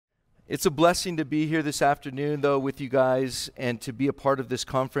It's a blessing to be here this afternoon, though, with you guys and to be a part of this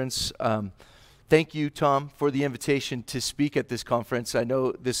conference. Thank you, Tom, for the invitation to speak at this conference. I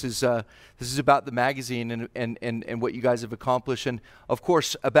know this is about the magazine and what you guys have accomplished, and of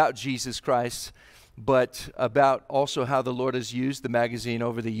course about Jesus Christ, but about also how the Lord has used the magazine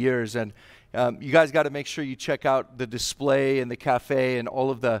over the years. And you guys got to make sure you check out the display and the cafe and all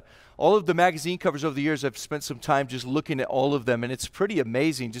of the magazine covers over the years. I've spent some time just looking at all of them, and it's pretty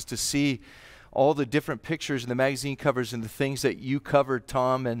amazing just to see all the different pictures in the magazine covers and the things that you covered,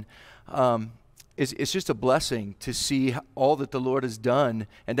 Tom. And it's just a blessing to see all that the Lord has done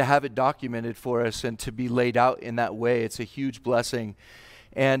and to have it documented for us and to be laid out in that way. It's a huge blessing.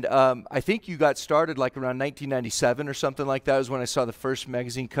 And I think you got started like around 1997 or something like that was when I saw the first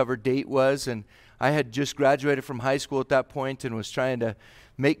magazine cover date was. And I had just graduated from high school at that point and was trying to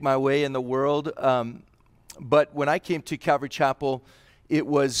make my way in the world. But when I came to Calvary Chapel, it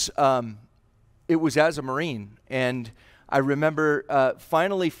was as a Marine. And I remember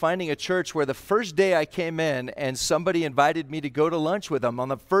finally finding a church where the first day I came in and somebody invited me to go to lunch with them on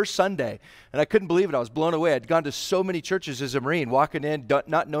the first Sunday. And I couldn't believe it. I was blown away. I'd gone to so many churches as a Marine, walking in,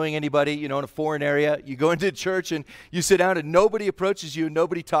 not knowing anybody, in a foreign area. You go into church and you sit down and nobody approaches you,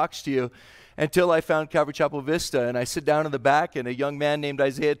 nobody talks to you. Until I found Calvary Chapel Vista, and I sit down in the back, and a young man named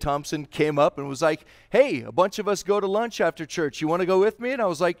Isaiah Thompson came up and was like, "Hey, a bunch of us go to lunch after church. You want to go with me?" And I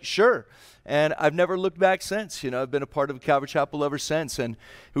was like, "Sure." And I've never looked back since. I've been a part of Calvary Chapel ever since. And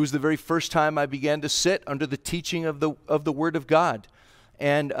it was the very first time I began to sit under the teaching of the Word of God.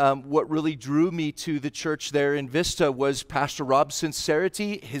 And what really drew me to the church there in Vista was Pastor Rob's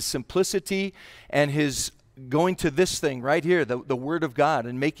sincerity, his simplicity, and his going to this thing right here, the Word of God,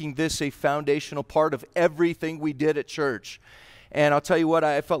 and making this a foundational part of everything we did at church. And I'll tell you what,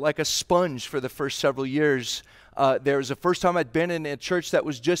 I felt like a sponge for the first several years. There was the first time I'd been in a church that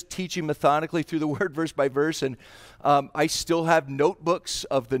was just teaching methodically through the Word verse by verse, and I still have notebooks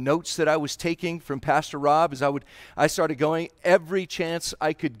of the notes that I was taking from Pastor Rob as I started going every chance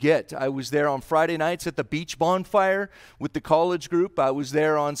I could get. I was there on Friday nights at the beach bonfire with the college group. I was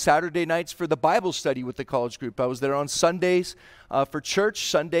there on Saturday nights for the Bible study with the college group. I was there on Sundays for church,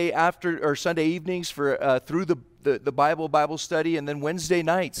 Sunday evenings for through the Bible study, and then Wednesday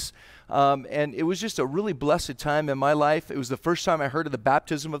nights. And it was just a really blessed time in my life. It was the first time I heard of the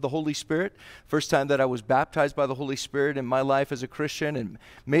baptism of the Holy Spirit, first time that I was baptized by the Holy Spirit in my life as a Christian, and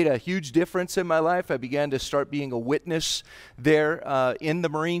made a huge difference in my life. I began to start being a witness there in the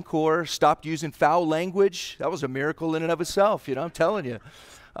Marine Corps, stopped using foul language. That was a miracle in and of itself, I'm telling you.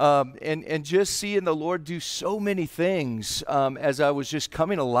 And just seeing the Lord do so many things as I was just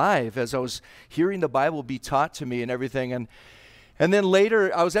coming alive, as I was hearing the Bible be taught to me and everything. And then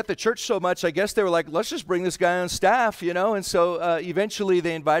later, I was at the church so much, I guess they were like, let's just bring this guy on staff, And so eventually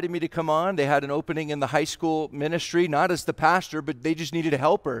they invited me to come on. They had an opening in the high school ministry, not as the pastor, but they just needed a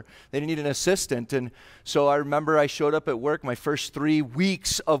helper. They didn't need an assistant. And so I remember I showed up at work. My first 3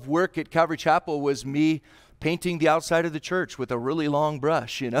 weeks of work at Calvary Chapel was me painting the outside of the church with a really long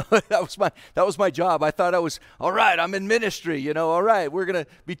brush, that was my job. I thought I was, all right, I'm in ministry, all right, we're going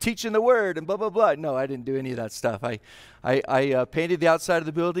to be teaching the Word and blah, blah, blah. No, I didn't do any of that stuff. I painted the outside of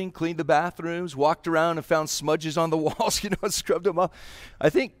the building, cleaned the bathrooms, walked around and found smudges on the walls, and scrubbed them off.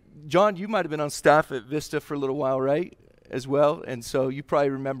 I think, John, you might have been on staff at Vista for a little while, right, as well? And so you probably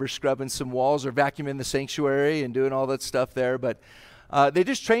remember scrubbing some walls or vacuuming the sanctuary and doing all that stuff there, but they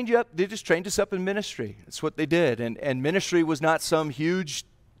just trained you up. They just trained us up in ministry. That's what they did. And ministry was not some huge,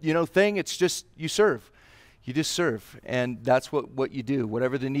 thing. It's just you serve. You just serve. And that's what you do.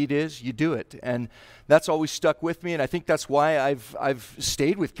 Whatever the need is, you do it. And that's always stuck with me. And I think that's why I've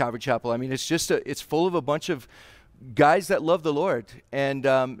stayed with Calvary Chapel. I mean, it's full of a bunch of guys that love the Lord and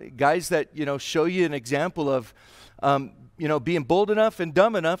guys that, show you an example of being bold enough and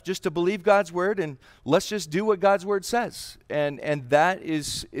dumb enough just to believe God's Word, and let's just do what God's Word says. And that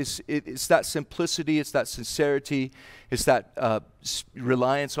it's that simplicity, it's that sincerity, it's that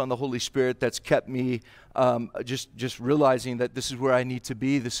reliance on the Holy Spirit that's kept me just realizing that this is where I need to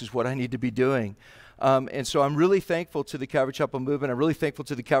be, this is what I need to be doing. And so I'm really thankful to the Calvary Chapel movement. I'm really thankful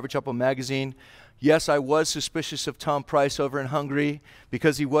to the Calvary Chapel Magazine. Yes, I was suspicious of Tom Price over in Hungary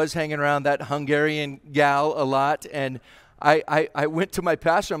because he was hanging around that Hungarian gal a lot. And I went to my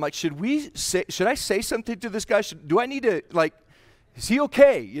pastor. I'm like, should I say something to this guy? Do I need to, is he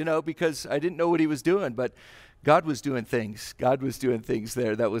okay? Because I didn't know what he was doing. But God was doing things. God was doing things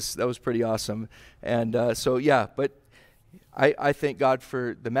there. That was pretty awesome. And but I thank God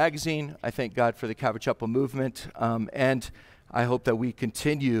for the magazine. I thank God for the Calvary Chapel movement. And I hope that we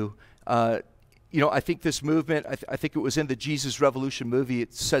continue I think this movement, I think it was in the Jesus Revolution movie,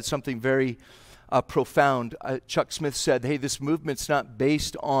 it said something very profound. Chuck Smith said, hey, this movement's not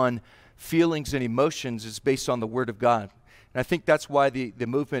based on feelings and emotions, it's based on the Word of God. And I think that's why the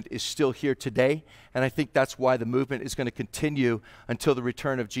movement is still here today, and I think that's why the movement is going to continue until the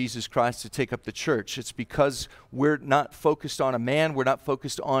return of Jesus Christ to take up the church. It's because we're not focused on a man, we're not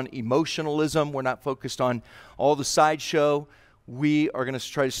focused on emotionalism, we're not focused on all the sideshow. We are going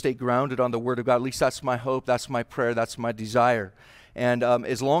to try to stay grounded on the Word of God. At least that's my hope, that's my prayer, that's my desire. And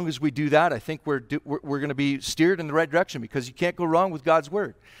as long as we do that, I think we're going to be steered in the right direction, because you can't go wrong with God's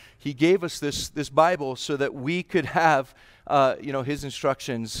Word. He gave us this Bible so that we could have His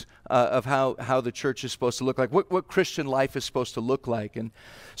instructions of how the church is supposed to look like, what Christian life is supposed to look like. And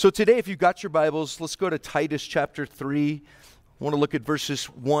so today, if you've got your Bibles, let's go to Titus chapter 3. I want to look at verses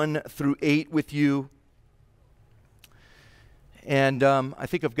 1 through 8 with you. And I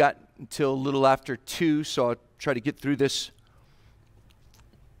think I've got until a little after 2, so I'll try to get through this.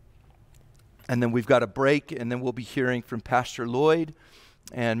 And then we've got a break, and then we'll be hearing from Pastor Lloyd.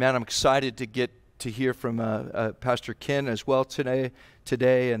 And man, I'm excited to get to hear from Pastor Ken as well today,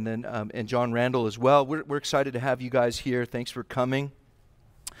 and then and John Randall as well. We're excited to have you guys here. Thanks for coming.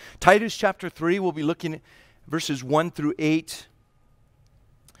 Titus chapter 3, we'll be looking at verses 1 through 8.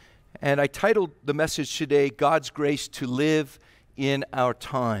 And I titled the message today, God's Grace to Live in Our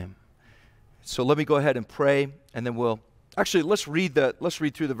Time. So let me go ahead and pray, and then let's read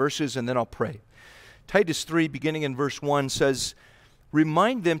through the verses, and then I'll pray. Titus 3, beginning in verse 1, says,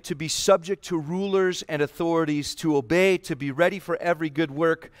 remind them to be subject to rulers and authorities, to obey, to be ready for every good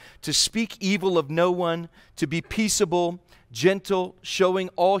work, to speak evil of no one, to be peaceable, gentle, showing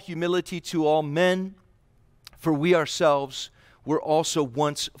all humility to all men. For we ourselves were also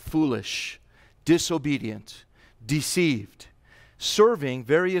once foolish, disobedient, deceived, serving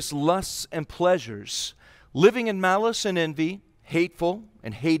various lusts and pleasures, living in malice and envy, hateful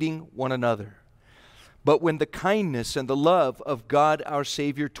and hating one another. But when the kindness and the love of God our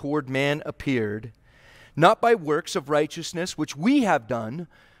Savior toward man appeared, not by works of righteousness which we have done,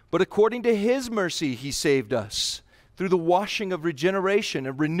 but according to His mercy He saved us, through the washing of regeneration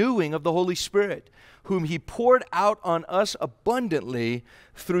and renewing of the Holy Spirit, whom He poured out on us abundantly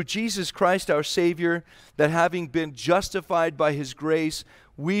through Jesus Christ our Savior, that having been justified by His grace,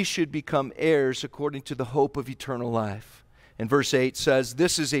 we should become heirs according to the hope of eternal life. And verse 8 says,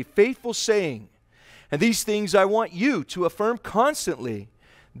 this is a faithful saying, and these things I want you to affirm constantly,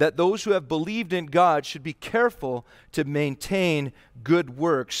 that those who have believed in God should be careful to maintain good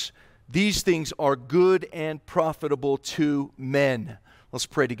works. These things are good and profitable to men. Let's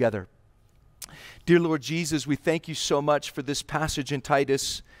pray together. Dear Lord Jesus, we thank you so much for this passage in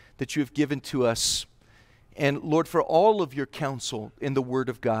Titus that you have given to us. And Lord, for all of your counsel in the Word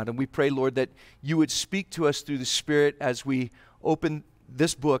of God. And we pray, Lord, that you would speak to us through the Spirit as we open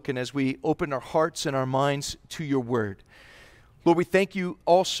this book and as we open our hearts and our minds to your Word. Lord, we thank you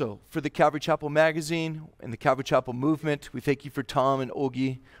also for the Calvary Chapel Magazine and the Calvary Chapel movement. We thank you for Tom and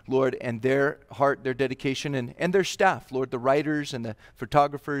Ogie, Lord, and their heart, their dedication, and their staff, Lord, the writers and the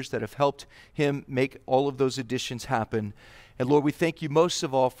photographers that have helped him make all of those additions happen. And Lord, we thank you most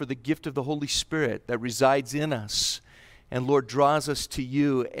of all for the gift of the Holy Spirit that resides in us and, Lord, draws us to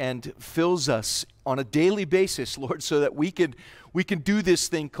you and fills us on a daily basis, Lord, so that we can do this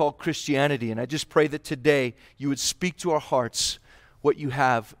thing called Christianity. And I just pray that today you would speak to our hearts what you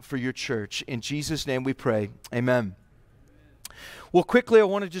have for your church. In Jesus' name we pray. Amen. Well, quickly, I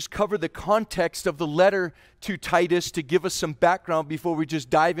want to just cover the context of the letter to Titus to give us some background before we just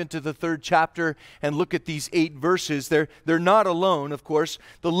dive into the 3rd chapter and look at these 8 verses. They're not alone, of course.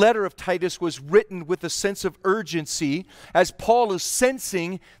 The letter of Titus was written with a sense of urgency as Paul is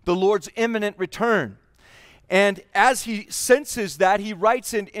sensing the Lord's imminent return. And as he senses that, he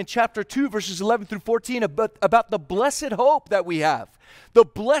writes in chapter 2, verses 11 through 14 about the blessed hope that we have. The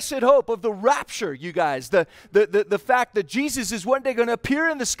blessed hope of the rapture, you guys. The fact that Jesus is one day going to appear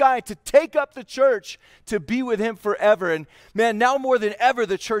in the sky to take up the church to be with him forever. And man, now more than ever,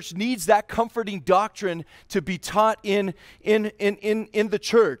 the church needs that comforting doctrine to be taught in the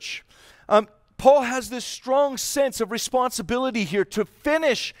church. Paul has this strong sense of responsibility here to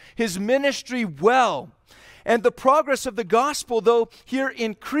finish his ministry well. And the progress of the gospel, though, here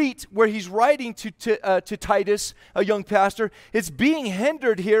in Crete, where he's writing to Titus, a young pastor, it's being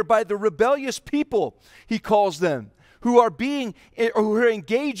hindered here by the rebellious people, he calls them, who are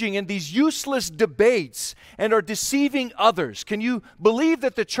engaging in these useless debates and are deceiving others. Can you believe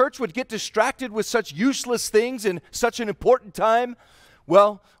that the church would get distracted with such useless things in such an important time?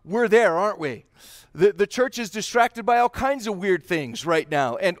 Well, we're there, aren't we? The church is distracted by all kinds of weird things right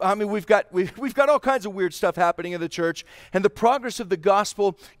now. And I mean, we've got all kinds of weird stuff happening in the church, and the progress of the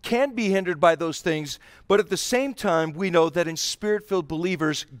gospel can be hindered by those things. But at the same time, we know that in Spirit-filled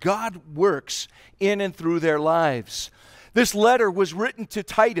believers, God works in and through their lives. This letter was written to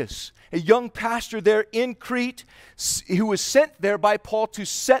Titus, a young pastor there in Crete, who was sent there by Paul to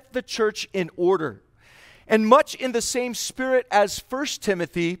set the church in order. And much in the same spirit as 1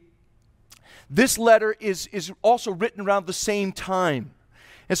 Timothy, this letter is also written around the same time.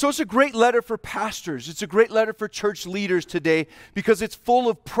 And so it's a great letter for pastors. It's a great letter for church leaders today because it's full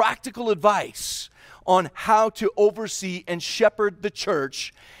of practical advice on how to oversee and shepherd the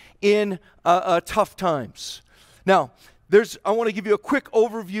church in tough times. Now, I want to give you a quick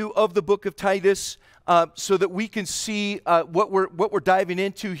overview of the book of Titus so that we can see what we're diving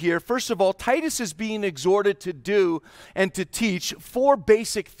into here. First of all, Titus is being exhorted to do and to teach 4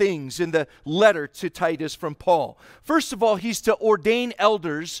 basic things in the letter to Titus from Paul. First of all, he's to ordain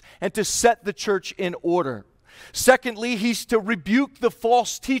elders and to set the church in order. Secondly, he's to rebuke the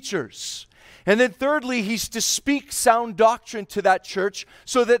false teachers. And then thirdly, he's to speak sound doctrine to that church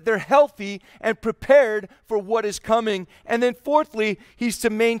so that they're healthy and prepared for what is coming. And then fourthly, he's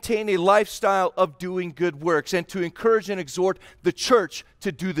to maintain a lifestyle of doing good works and to encourage and exhort the church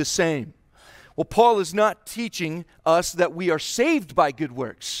to do the same. Well, Paul is not teaching us that we are saved by good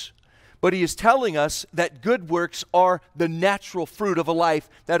works, but he is telling us that good works are the natural fruit of a life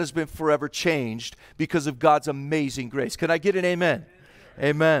that has been forever changed because of God's amazing grace. Can I get an amen?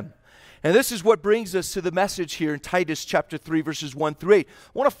 Amen. And this is what brings us to the message here in Titus chapter 3, verses 1 through 8. I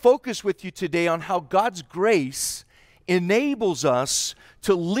want to focus with you today on how God's grace enables us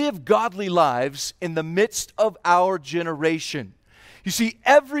to live godly lives in the midst of our generation. You see,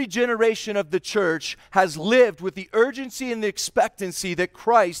 every generation of the church has lived with the urgency and the expectancy that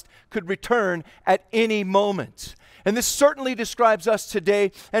Christ could return at any moment. And this certainly describes us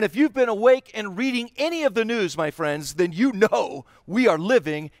today. And if you've been awake and reading any of the news, my friends, then you know we are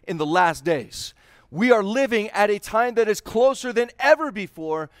living in the last days. We are living at a time that is closer than ever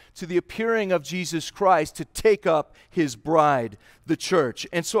before to the appearing of Jesus Christ to take up his bride, the church.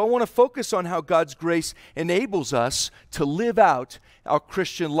 And so I want to focus on how God's grace enables us to live out our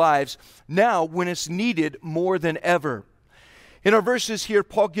Christian lives now when it's needed more than ever. In our verses here,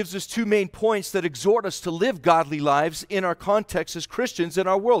 Paul gives us 2 main points that exhort us to live godly lives in our context as Christians in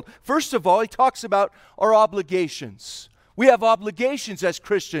our world. First of all, he talks about our obligations. We have obligations as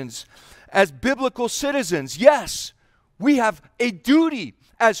Christians, as biblical citizens. Yes, we have a duty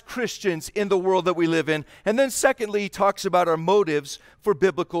as Christians in the world that we live in. And then secondly, he talks about our motives for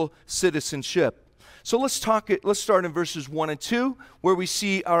biblical citizenship. So let's start in verses 1 and 2, where we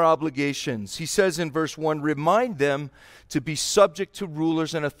see our obligations. He says in verse 1, remind them to be subject to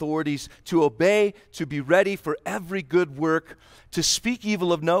rulers and authorities, to obey, to be ready for every good work, to speak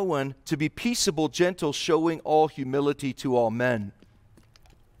evil of no one, to be peaceable, gentle, showing all humility to all men.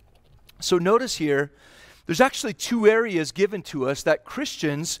 So notice here, there's actually 2 areas given to us that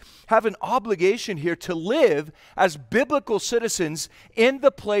Christians have an obligation here to live as biblical citizens in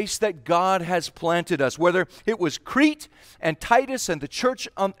the place that God has planted us. Whether it was Crete and Titus and the church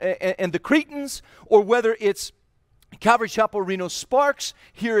and the Cretans, or whether it's Calvary Chapel Reno-Sparks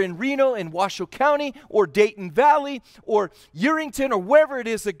here in Reno in Washoe County, or Dayton Valley, or Yerington, or wherever it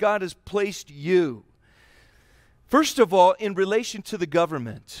is that God has placed you. First of all, in relation to the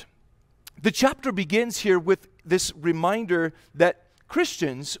government, the chapter begins here with this reminder that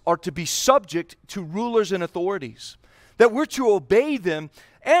Christians are to be subject to rulers and authorities, that we're to obey them,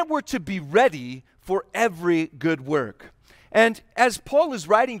 and we're to be ready for every good work. And as Paul is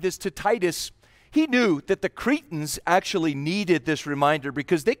writing this to Titus, he knew that the Cretans actually needed this reminder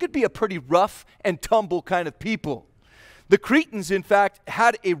because they could be a pretty rough and tumble kind of people. The Cretans, in fact,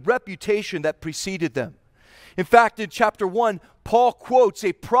 had a reputation that preceded them. In fact, in chapter 1, Paul quotes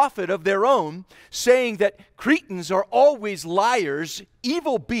a prophet of their own saying that Cretans are always liars,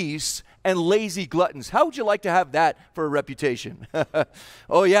 evil beasts, and lazy gluttons. How would you like to have that for a reputation?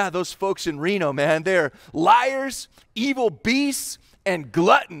 Oh yeah, those folks in Reno, man, they're liars, evil beasts, and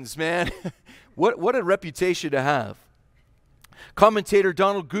gluttons, man. What a reputation to have. Commentator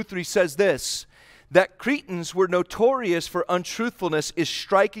Donald Guthrie says this, that Cretans were notorious for untruthfulness is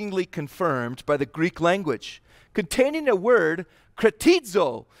strikingly confirmed by the Greek language, containing a word,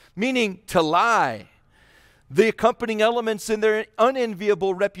 kretizo, meaning to lie. The accompanying elements in their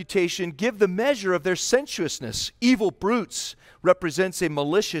unenviable reputation give the measure of their sensuousness. Evil brutes represents a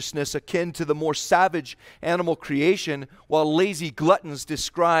maliciousness akin to the more savage animal creation, while lazy gluttons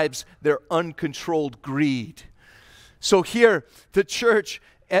describes their uncontrolled greed. So here, the church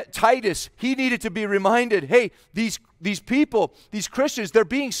at Titus, he needed to be reminded, hey, these people, these Christians, they're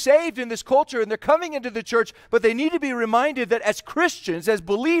being saved in this culture and they're coming into the church, but they need to be reminded that as Christians, as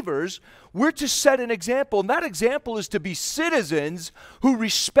believers, we're to set an example. And that example is to be citizens who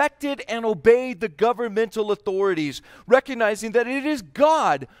respected and obeyed the governmental authorities, recognizing that it is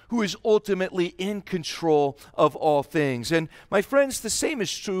God who is ultimately in control of all things. And my friends, the same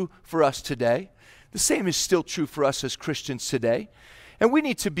is true for us today. The same is still true for us as Christians today. And we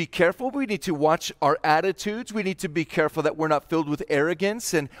need to be careful. We need to watch our attitudes. We need to be careful that we're not filled with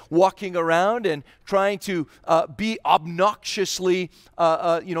arrogance and walking around and trying to be obnoxiously,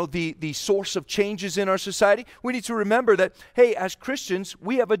 the source of changes in our society. We need to remember that, hey, as Christians,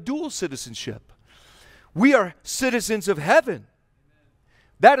 we have a dual citizenship. We are citizens of heaven.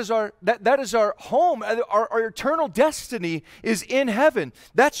 That is our home. Our eternal destiny is in heaven.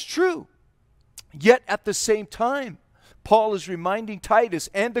 That's true. Yet at the same time, Paul is reminding Titus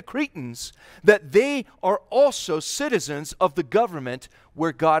and the Cretans that they are also citizens of the government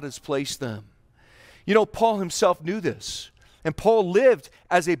where God has placed them. You know, Paul himself knew this. And Paul lived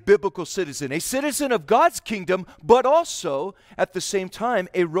as a biblical citizen of God's kingdom, but also at the same time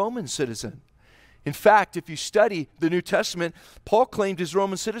a Roman citizen. In fact, if you study the New Testament, Paul claimed his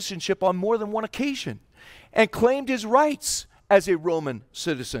Roman citizenship on more than one occasion and claimed his rights as a Roman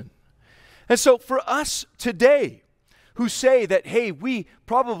citizen. And so for us today, who say that, hey, we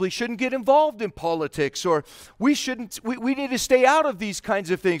probably shouldn't get involved in politics, or we need to stay out of these kinds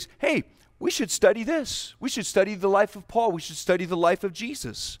of things. Hey, we should study this. We should study the life of Paul. We should study the life of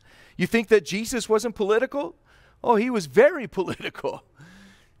Jesus. You think that Jesus wasn't political? Oh, he was very political.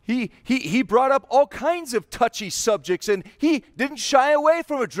 He brought up all kinds of touchy subjects, and he didn't shy away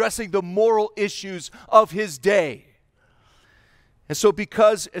from addressing the moral issues of his day. And so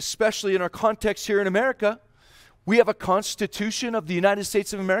because, especially in our context here in America, we have a Constitution of the United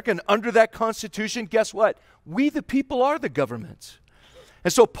States of America, and under that Constitution, guess what? We the people are the government.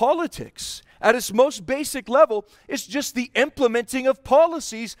 And so politics, at its most basic level, is just the implementing of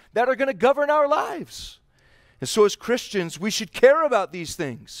policies that are going to govern our lives. And so as Christians, we should care about these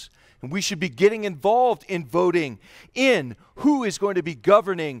things. And we should be getting involved in voting in who is going to be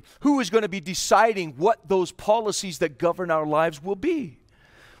governing, who is going to be deciding what those policies that govern our lives will be.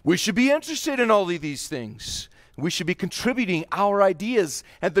 We should be interested in all of these things. We should be contributing our ideas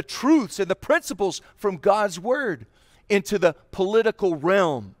and the truths and the principles from God's Word into the political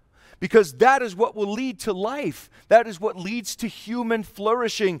realm, because that is what will lead to life. That is what leads to human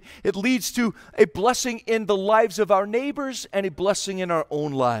flourishing. It leads to a blessing in the lives of our neighbors and a blessing in our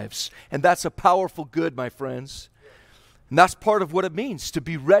own lives. And that's a powerful good, my friends. And that's part of what it means to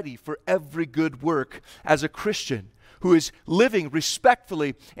be ready for every good work as a Christian who is living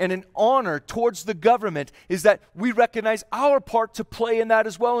respectfully and in honor towards the government, is that we recognize our part to play in that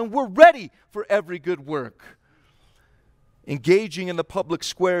as well, and we're ready for every good work. Engaging in the public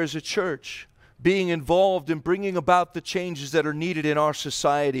square as a church, being involved in bringing about the changes that are needed in our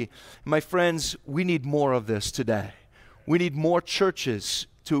society. My friends, we need more of this today. We need more churches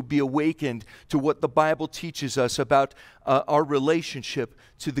to be awakened to what the Bible teaches us about our relationship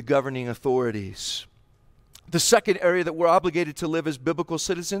to the governing authorities. The second area that we're obligated to live as biblical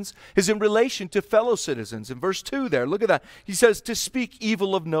citizens is in relation to fellow citizens. In verse 2 there, look at that. He says, to speak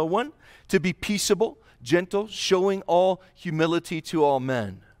evil of no one, to be peaceable, gentle, showing all humility to all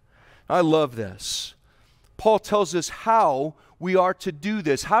men. I love this. Paul tells us how we are to do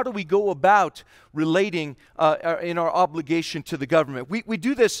this. How do we go about relating in our obligation to the government? We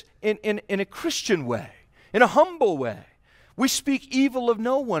do this in a Christian way, in a humble way. We speak evil of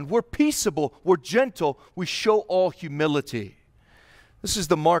no one. We're peaceable. We're gentle. We show all humility. This is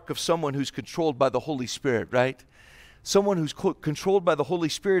the mark of someone who's controlled by the Holy Spirit, right? Someone who's controlled by the Holy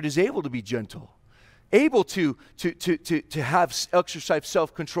Spirit is able to be gentle, able to exercise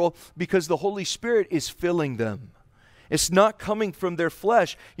self-control because the Holy Spirit is filling them. It's not coming from their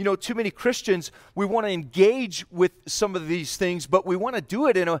flesh. You know, too many Christians, we want to engage with some of these things, but we want to do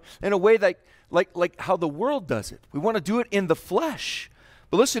it in a way like how the world does it. We want to do it in the flesh.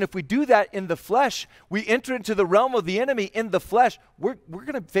 But listen, if we do that in the flesh, we enter into the realm of the enemy in the flesh, we're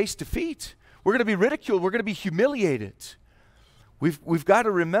going to face defeat. We're going to be ridiculed. We're going to be humiliated. We've got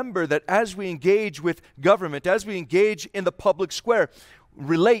to remember that as we engage with government, as we engage in the public square,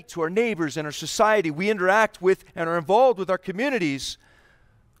 relate to our neighbors and our society, we interact with and are involved with our communities,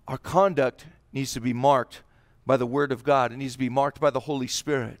 our conduct needs to be marked by the Word of God. It needs to be marked by the Holy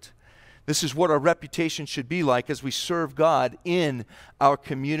Spirit. This is what our reputation should be like as we serve God in our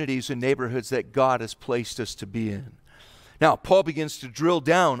communities and neighborhoods that God has placed us to be in. Now, Paul begins to drill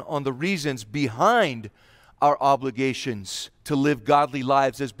down on the reasons behind our obligations to live godly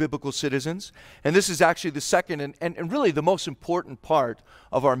lives as biblical citizens. And this is actually the second and really the most important part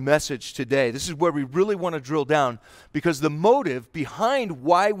of our message today. This is where we really want to drill down, because the motive behind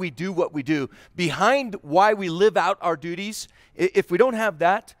why we do what we do, behind why we live out our duties, if we don't have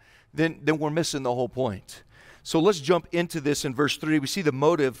that, then we're missing the whole point. So let's jump into this in verse 3. We see the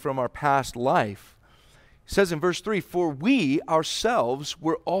motive from our past life. It says in verse 3, "For we ourselves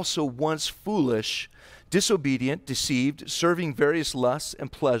were also once foolish, disobedient, deceived, serving various lusts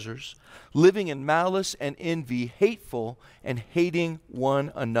and pleasures, living in malice and envy, hateful, and hating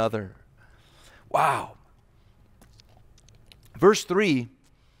one another." Wow. Verse 3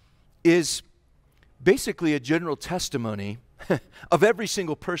 is basically a general testimony of every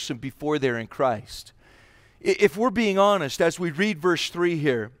single person before they're in Christ. If we're being honest, as we read verse 3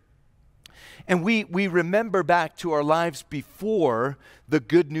 here, and we remember back to our lives before the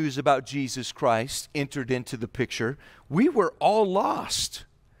good news about Jesus Christ entered into the picture, we were all lost.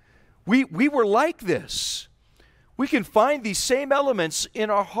 We were like this. We can find these same elements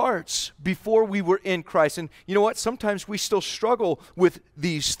in our hearts before we were in Christ. And you know what? Sometimes we still struggle with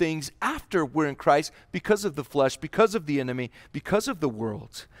these things after we're in Christ because of the flesh, because of the enemy, because of the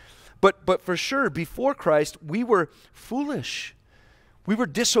world. But for sure, before Christ, we were foolish. We were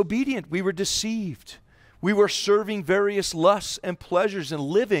disobedient. We were deceived. We were serving various lusts and pleasures and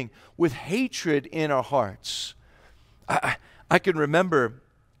living with hatred in our hearts. I can remember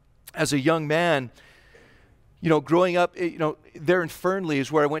as a young man, growing up, there in Fernley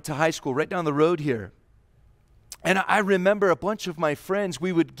is where I went to high school, right down the road here. And I remember a bunch of my friends,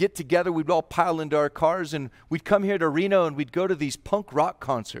 we would get together, we'd all pile into our cars, and we'd come here to Reno, and we'd go to these punk rock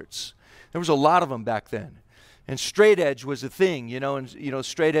concerts. There was a lot of them back then. And straight edge was a thing, and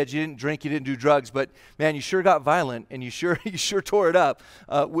straight edge, you didn't drink, you didn't do drugs, but man, you sure got violent, and you sure tore it up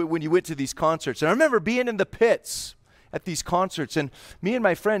when you went to these concerts. And I remember being in the pits at these concerts, and me and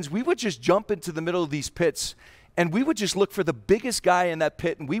my friends, we would just jump into the middle of these pits, and we would just look for the biggest guy in that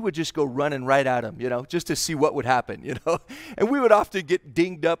pit, and we would just go running right at him, just to see what would happen, And we would often get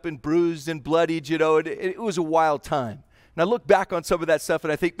dinged up and bruised and bloodied, and it was a wild time. And I look back on some of that stuff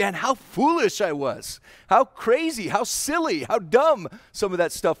and I think, man, how foolish I was. How crazy, how silly, how dumb some of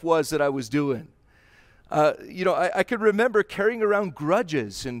that stuff was that I was doing. I can remember carrying around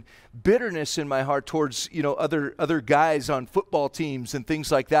grudges and bitterness in my heart towards, other guys on football teams and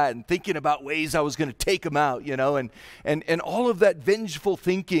things like that, and thinking about ways I was going to take them out, and all of that vengeful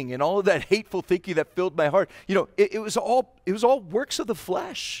thinking and all of that hateful thinking that filled my heart. It was all works of the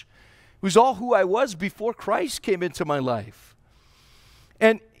flesh. It was all who I was before Christ came into my life.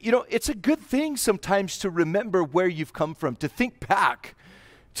 And, it's a good thing sometimes to remember where you've come from, to think back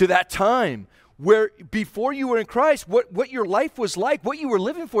to that time where before you were in Christ, what your life was like, what you were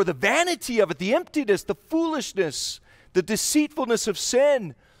living for, the vanity of it, the emptiness, the foolishness, the deceitfulness of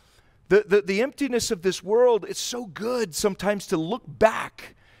sin, the emptiness of this world. It's so good sometimes to look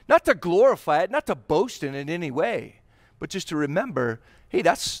back, not to glorify it, not to boast in it in any way, but just to remember, hey,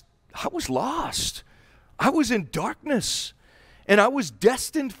 I was lost. I was in darkness, and I was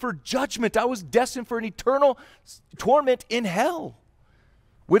destined for judgment. I was destined for an eternal torment in hell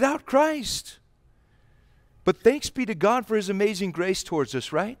without Christ. But thanks be to God for his amazing grace towards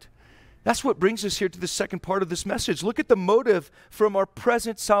us, right? That's what brings us here to the second part of this message. Look at the motive from our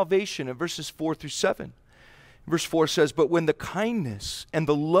present salvation in verses 4 through 7. Verse 4 says, "But when the kindness and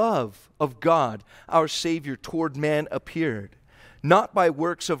the love of God, our Savior, toward man appeared, not by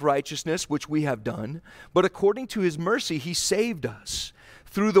works of righteousness which we have done, but according to his mercy he saved us,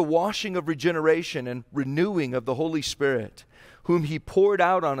 through the washing of regeneration and renewing of the Holy Spirit, whom he poured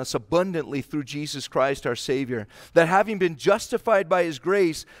out on us abundantly through Jesus Christ our Savior, that having been justified by his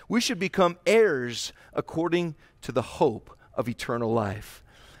grace, we should become heirs according to the hope of eternal life."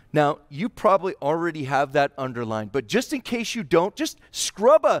 Now, you probably already have that underlined, but just in case you don't, just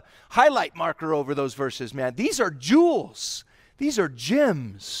scrub a highlight marker over those verses, man. These are jewels. These are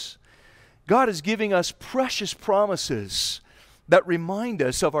gems. God is giving us precious promises that remind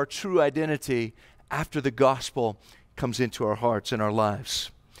us of our true identity after the gospel comes into our hearts and our lives.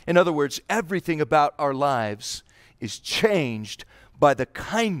 In other words, everything about our lives is changed by the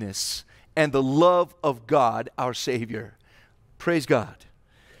kindness and the love of God, our Savior. Praise God.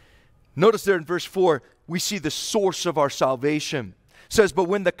 Notice there in verse 4, we see the source of our salvation. It says, "But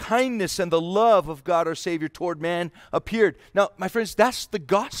when the kindness and the love of God our Savior toward man appeared." Now, my friends, that's the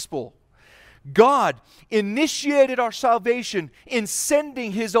gospel. God initiated our salvation in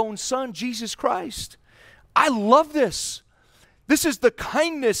sending his own Son, Jesus Christ. I love this. This is the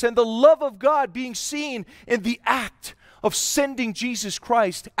kindness and the love of God being seen in the act of sending Jesus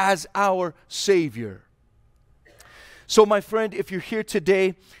Christ as our Savior. So my friend, if you're here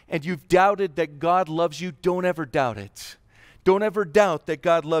today and you've doubted that God loves you, don't ever doubt it. Don't ever doubt that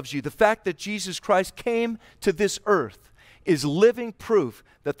God loves you. The fact that Jesus Christ came to this earth is living proof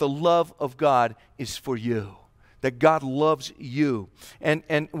that the love of God is for you, that God loves you.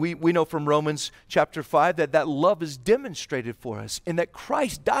 And we know from Romans chapter 5 that love is demonstrated for us in that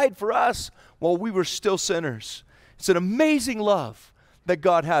Christ died for us while we were still sinners. It's an amazing love that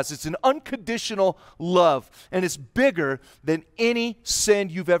God has. It's an unconditional love, and it's bigger than any sin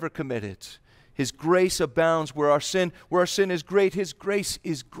you've ever committed. His grace abounds where our sin is great. His grace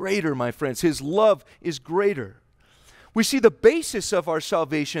is greater, my friends. His love is greater. We see the basis of our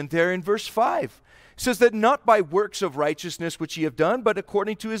salvation there in verse 5. It says that not by works of righteousness which ye have done, but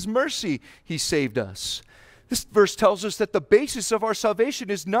according to his mercy he saved us. This verse tells us that the basis of our salvation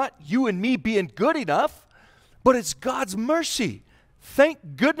is not you and me being good enough, but it's God's mercy.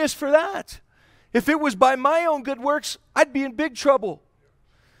 Thank goodness for that. If it was by my own good works, I'd be in big trouble.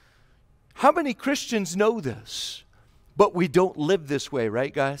 How many Christians know this? But we don't live this way,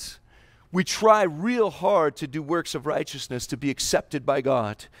 right, guys? We try real hard to do works of righteousness to be accepted by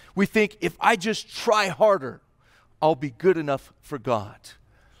God. We think if I just try harder, I'll be good enough for God.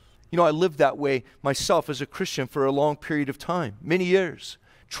 You know, I lived that way myself as a Christian for a long period of time, many years,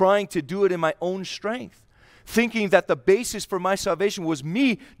 trying to do it in my own strength, thinking that the basis for my salvation was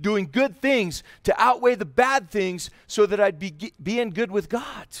me doing good things to outweigh the bad things so that I'd be in good with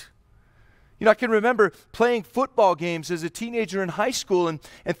God. You know, I can remember playing football games as a teenager in high school and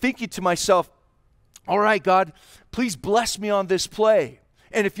thinking to myself, all right, God, please bless me on this play.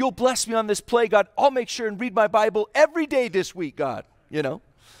 And if you'll bless me on this play, God, I'll make sure and read my Bible every day this week, God, you know.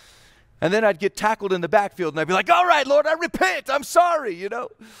 And then I'd get tackled in the backfield and I'd be like, all right, Lord, I repent. I'm sorry, you know.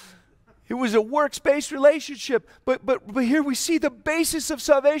 It was a works-based relationship. But here we see the basis of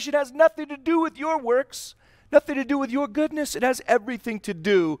salvation has nothing to do with your works. Nothing to do with your goodness. It has everything to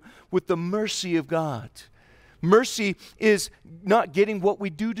do with the mercy of God. Mercy is not getting what we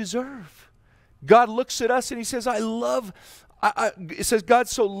do deserve. God looks at us and he says, it says, God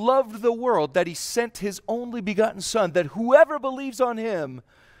so loved the world that he sent his only begotten Son, that whoever believes on him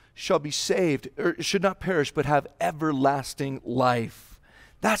shall be saved, or should not perish, but have everlasting life.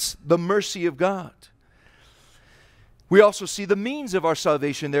 That's the mercy of God. We also see the means of our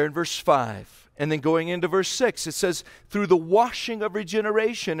salvation there in verse 5. And then going into verse 6, it says, through the washing of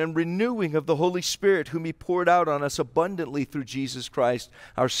regeneration and renewing of the Holy Spirit, whom he poured out on us abundantly through Jesus Christ,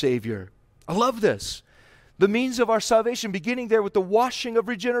 our Savior. I love this. The means of our salvation, beginning there with the washing of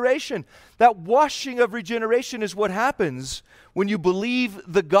regeneration. That washing of regeneration is what happens when you believe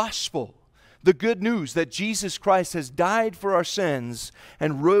the gospel, the good news that Jesus Christ has died for our sins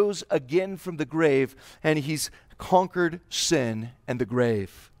and rose again from the grave, and he's conquered sin and the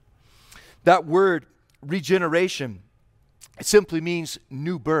grave. That word, regeneration, it simply means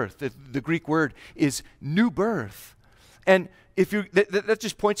new birth. The Greek word is new birth. And if you that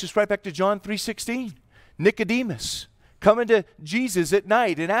just points us right back to John 3:16. Nicodemus coming to Jesus at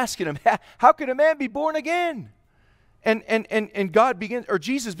night and asking him, how can a man be born again? And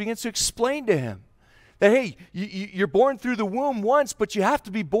Jesus begins to explain to him that, hey, you're born through the womb once, but you have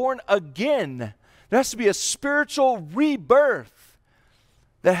to be born again. There has to be a spiritual rebirth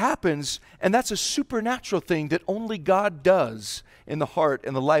that happens, and that's a supernatural thing that only God does in the heart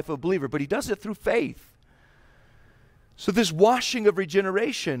and the life of a believer, but he does it through faith. So this washing of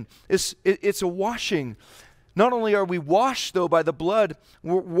regeneration, it's a washing. Not only are we washed, though, by the blood,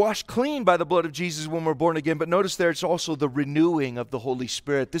 we're washed clean by the blood of Jesus when we're born again, but notice there it's also the renewing of the Holy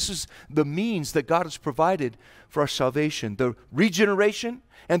Spirit. This is the means that God has provided for our salvation, the regeneration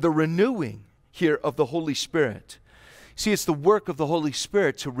and the renewing here of the Holy Spirit. See, it's the work of the Holy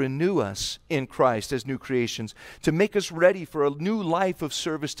Spirit to renew us in Christ as new creations, to make us ready for a new life of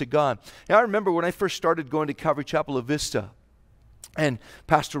service to God. Now, I remember when I first started going to Calvary Chapel of Vista, and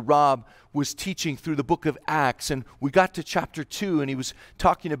Pastor Rob was teaching through the book of Acts, and we got to chapter 2, and he was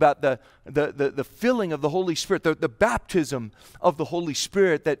talking about the filling of the Holy Spirit, the baptism of the Holy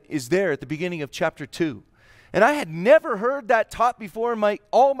Spirit that is there at the beginning of chapter 2. And I had never heard that taught before in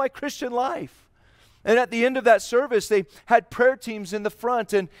all my Christian life. And at the end of that service, they had prayer teams in the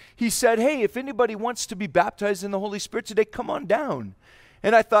front, and he said, hey, if anybody wants to be baptized in the Holy Spirit today, come on down.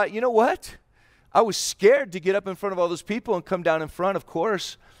 And I thought, you know what? I was scared to get up in front of all those people and come down in front, of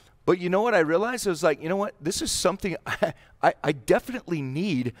course. But you know what I realized? I was like, you know what? This is something I definitely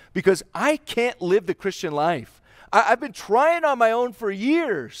need, because I can't live the Christian life. I've been trying on my own for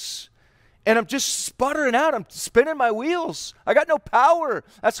years, and I'm just sputtering out. I'm spinning my wheels. I got no power.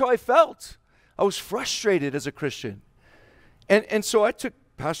 That's how I felt. I was frustrated as a Christian. And so I took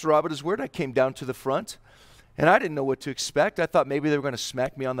Pastor Rob at his word. I came down to the front, And I didn't know what to expect. I thought maybe they were going to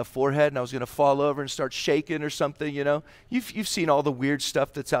smack me on the forehead and I was going to fall over and start shaking or something, you know. You've seen all the weird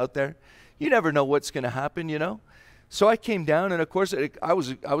stuff that's out there. You never know what's going to happen, you know. So I came down, and of course I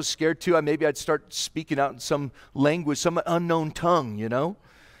was scared too. Maybe I'd start speaking out in some language, some unknown tongue, you know.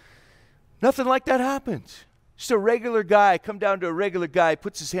 Nothing like that happened. Just a regular guy, come down to a regular guy,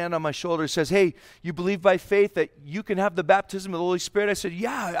 puts his hand on my shoulder, says, "Hey, you believe by faith that you can have the baptism of the Holy Spirit?" I said,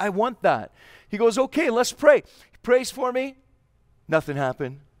 "Yeah, I want that." He goes, "Okay, let's pray." He prays for me. Nothing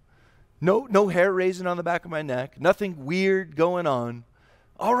happened. No hair raising on the back of my neck. Nothing weird going on.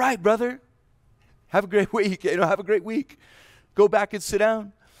 "All right, brother. Have a great week. Have a great week." Go back and sit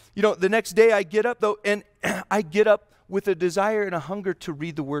down. The next day I get up, though, and I get up with a desire and a hunger to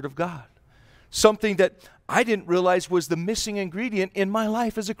read the Word of God. Something that I didn't realize was the missing ingredient in my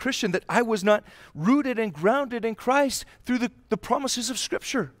life as a Christian, that I was not rooted and grounded in Christ through the promises of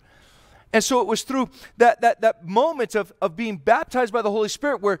Scripture. And so it was through that moment of being baptized by the Holy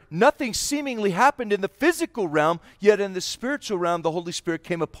Spirit where nothing seemingly happened in the physical realm, yet in the spiritual realm the Holy Spirit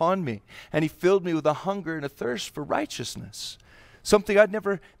came upon me. And He filled me with a hunger and a thirst for righteousness, something I'd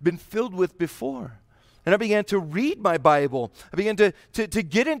never been filled with before. And I began to read my Bible. I began to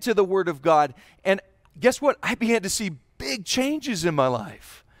get into the Word of God. And guess what? I began to see big changes in my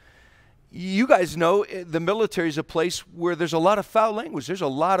life. You guys know the military is a place where there's a lot of foul language. There's a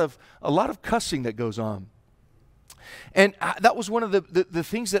lot of cussing that goes on. And that was one of the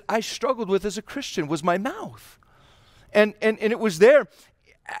things that I struggled with as a Christian, was my mouth. And it was there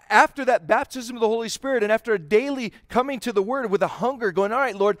after that baptism of the Holy Spirit, and after a daily coming to the Word with a hunger, going, "All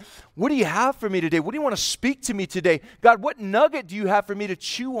right, Lord, what do you have for me today? What do you want to speak to me today? God, what nugget do you have for me to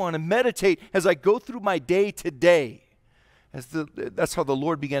chew on and meditate as I go through my day today?" That's how the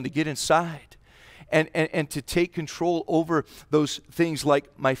Lord began to get inside and to take control over those things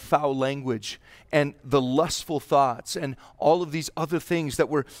like my foul language and the lustful thoughts and all of these other things that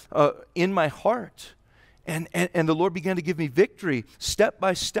were in my heart. And the Lord began to give me victory step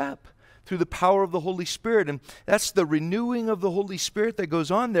by step through the power of the Holy Spirit. And that's the renewing of the Holy Spirit that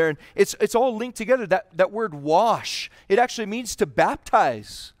goes on there. And it's all linked together. That word wash, it actually means to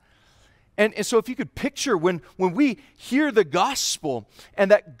baptize. And so if you could picture when we hear the gospel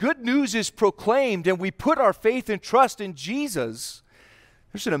and that good news is proclaimed and we put our faith and trust in Jesus,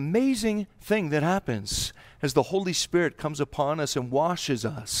 there's an amazing thing that happens as the Holy Spirit comes upon us and washes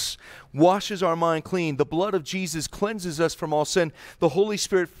us, washes our mind clean. The blood of Jesus cleanses us from all sin. The Holy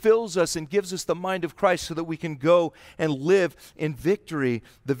Spirit fills us and gives us the mind of Christ so that we can go and live in victory,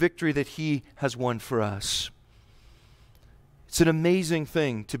 the victory that He has won for us. It's an amazing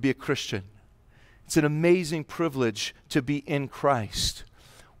thing to be a Christian. It's an amazing privilege to be in Christ.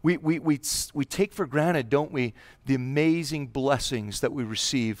 We take for granted, don't we, the amazing blessings that we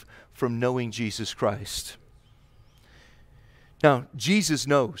receive from knowing Jesus Christ. Now, Jesus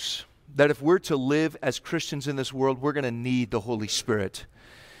knows that if we're to live as Christians in this world, we're going to need the Holy Spirit.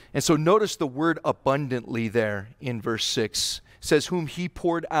 And so notice the word abundantly there in verse 6. It says, whom He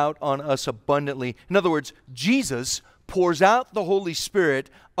poured out on us abundantly. In other words, Jesus pours out the Holy Spirit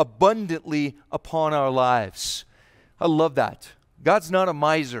abundantly upon our lives. I love that. God's not a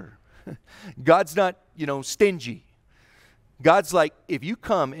miser. God's not, stingy. God's like, if you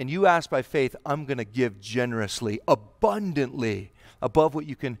come and you ask by faith, I'm going to give generously, abundantly, above what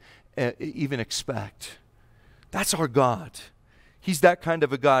you can even expect. That's our God. He's that kind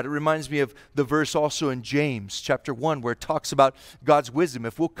of a God. It reminds me of the verse also in James chapter 1 where it talks about God's wisdom.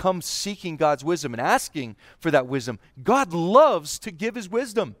 If we'll come seeking God's wisdom and asking for that wisdom, God loves to give His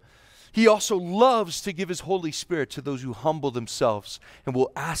wisdom. He also loves to give His Holy Spirit to those who humble themselves and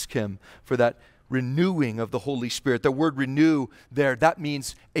will ask Him for that renewing of the Holy Spirit. The word renew there, that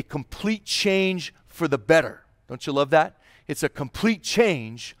means a complete change for the better. Don't you love that? It's a complete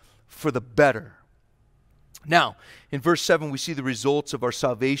change for the better. Now, in verse 7, we see the results of our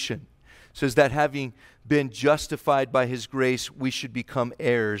salvation. It says that having been justified by His grace, we should become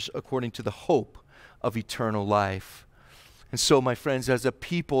heirs according to the hope of eternal life. And so, my friends, as a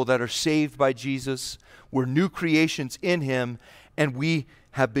people that are saved by Jesus, we're new creations in Him, and we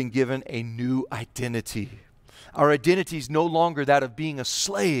have been given a new identity. Our identity is no longer that of being a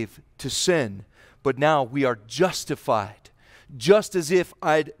slave to sin, but now we are justified, just as if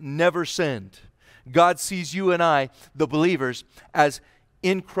I'd never sinned. God sees you and I, the believers, as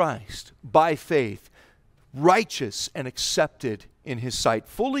in Christ, by faith, righteous and accepted in His sight,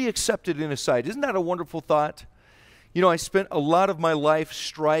 fully accepted in His sight. Isn't that a wonderful thought? I spent a lot of my life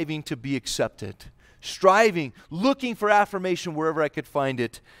striving to be accepted, looking for affirmation wherever I could find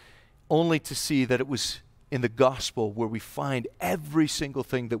it, only to see that it was in the gospel where we find every single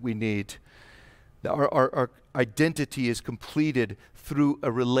thing that we need. Our identity is completed through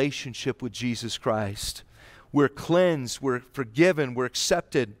a relationship with Jesus Christ. We're cleansed, we're forgiven, we're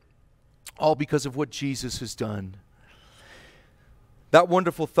accepted, all because of what Jesus has done. That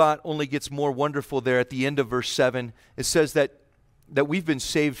wonderful thought only gets more wonderful there at the end of verse 7. It says that we've been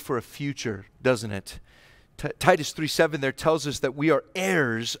saved for a future, doesn't it? Titus 3:7 there tells us that we are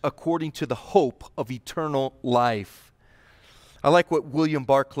heirs according to the hope of eternal life. I like what William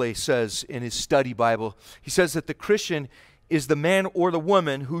Barclay says in his study Bible. He says that the Christian is the man or the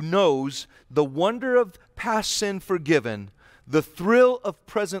woman who knows the wonder of past sin forgiven, the thrill of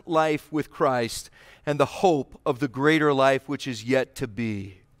present life with Christ, and the hope of the greater life which is yet to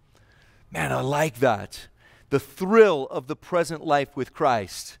be. Man, I like that. The thrill of the present life with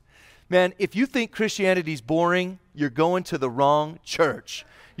Christ. Man, if you think Christianity's boring, you're going to the wrong church.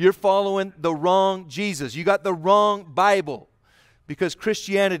 You're following the wrong Jesus. You got the wrong Bible, because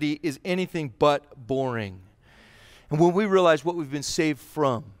Christianity is anything but boring. And when we realize what we've been saved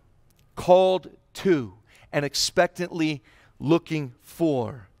from, called to, and expectantly looking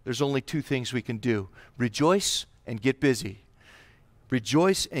for, there's only two things we can do: rejoice and get busy.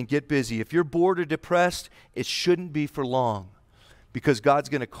 Rejoice and get busy. If you're bored or depressed, it shouldn't be for long, because God's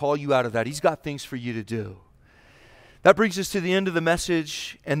going to call you out of that. He's got things for you to do. That brings us to the end of the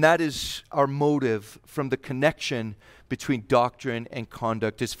message, and that is our motive from the connection between doctrine and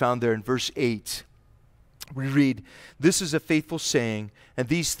conduct. It's found there in verse 8. We read, "This is a faithful saying, and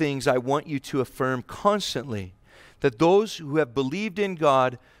these things I want you to affirm constantly, that those who have believed in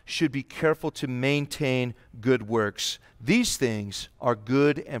God should be careful to maintain good works. These things are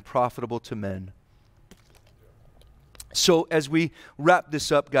good and profitable to men." So as we wrap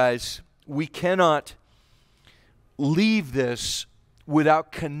this up, guys, we cannot leave this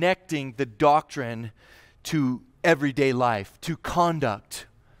without connecting the doctrine to everyday life, to conduct.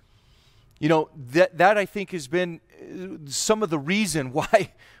 You know, that I think has been some of the reason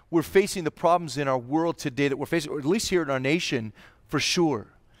why we're facing the problems in our world today that we're facing, or at least here in our nation, for sure.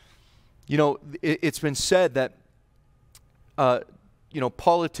 You know, it's been said that,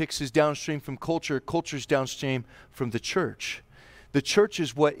 politics is downstream from culture. Culture is downstream from the church. The church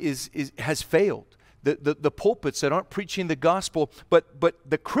is what has failed. The pulpits that aren't preaching the gospel, but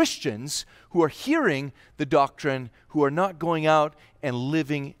the Christians who are hearing the doctrine, who are not going out and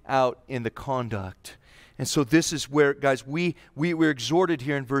living out in the conduct. And so this is where, guys, we're exhorted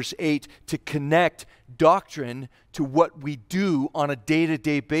here in verse 8 to connect doctrine to what we do on a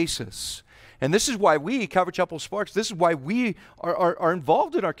day-to-day basis. And this is why we, Calvary Chapel Sparks, this is why we are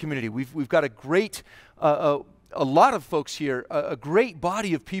involved in our community. We've got a great, a lot of folks here, a great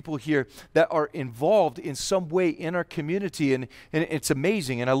body of people here that are involved in some way in our community. And it's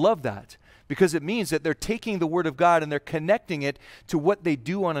amazing, and I love that, because it means that they're taking the Word of God and they're connecting it to what they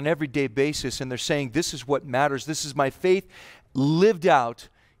do on an everyday basis. And they're saying, this is what matters. This is my faith lived out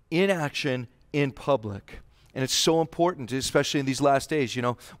in action in public. And it's so important, especially in these last days. You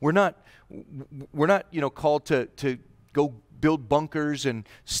know, we're not called to go build bunkers and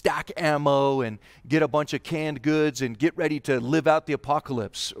stack ammo and get a bunch of canned goods and get ready to live out the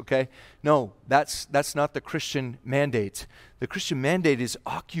apocalypse, okay? No, that's not the Christian mandate. The Christian mandate is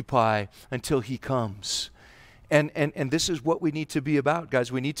occupy until He comes. And this is what we need to be about,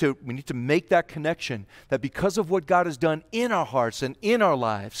 guys. We need to make that connection, that because of what God has done in our hearts and in our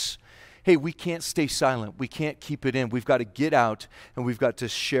lives, hey, we can't stay silent. We can't keep it in. We've got to get out, and we've got to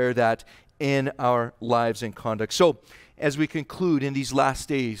share that in our lives and conduct. So as we conclude in these last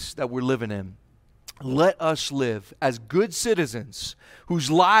days that we're living in, let us live as good citizens whose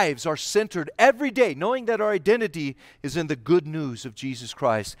lives are centered every day, knowing that our identity is in the good news of Jesus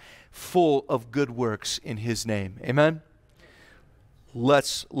Christ, full of good works in His name. Amen?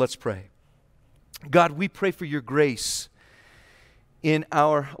 Let's pray. God, we pray for your grace in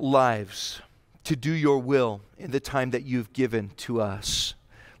our lives to do your will in the time that you've given to us.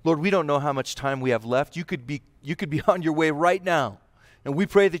 Lord, we don't know how much time we have left. You could be on your way right now, and we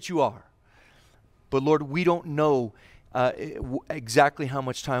pray that you are. But Lord, we don't know exactly how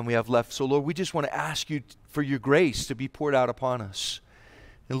much time we have left. So Lord, we just want to ask you for your grace to be poured out upon us.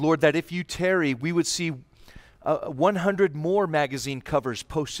 And Lord, that if you tarry, we would see 100 more magazine covers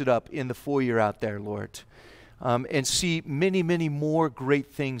posted up in the foyer out there, Lord. And see many, many more great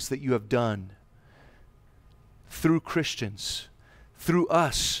things that you have done through Christians, through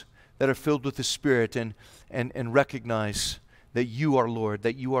us that are filled with the Spirit, and recognize that you are Lord,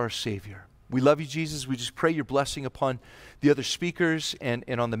 that you are a Savior. We love you, Jesus. We just pray your blessing upon the other speakers and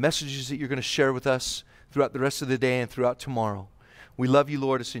on the messages that you're going to share with us throughout the rest of the day and throughout tomorrow. We love you,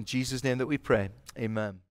 Lord. It's in Jesus' name that we pray. Amen.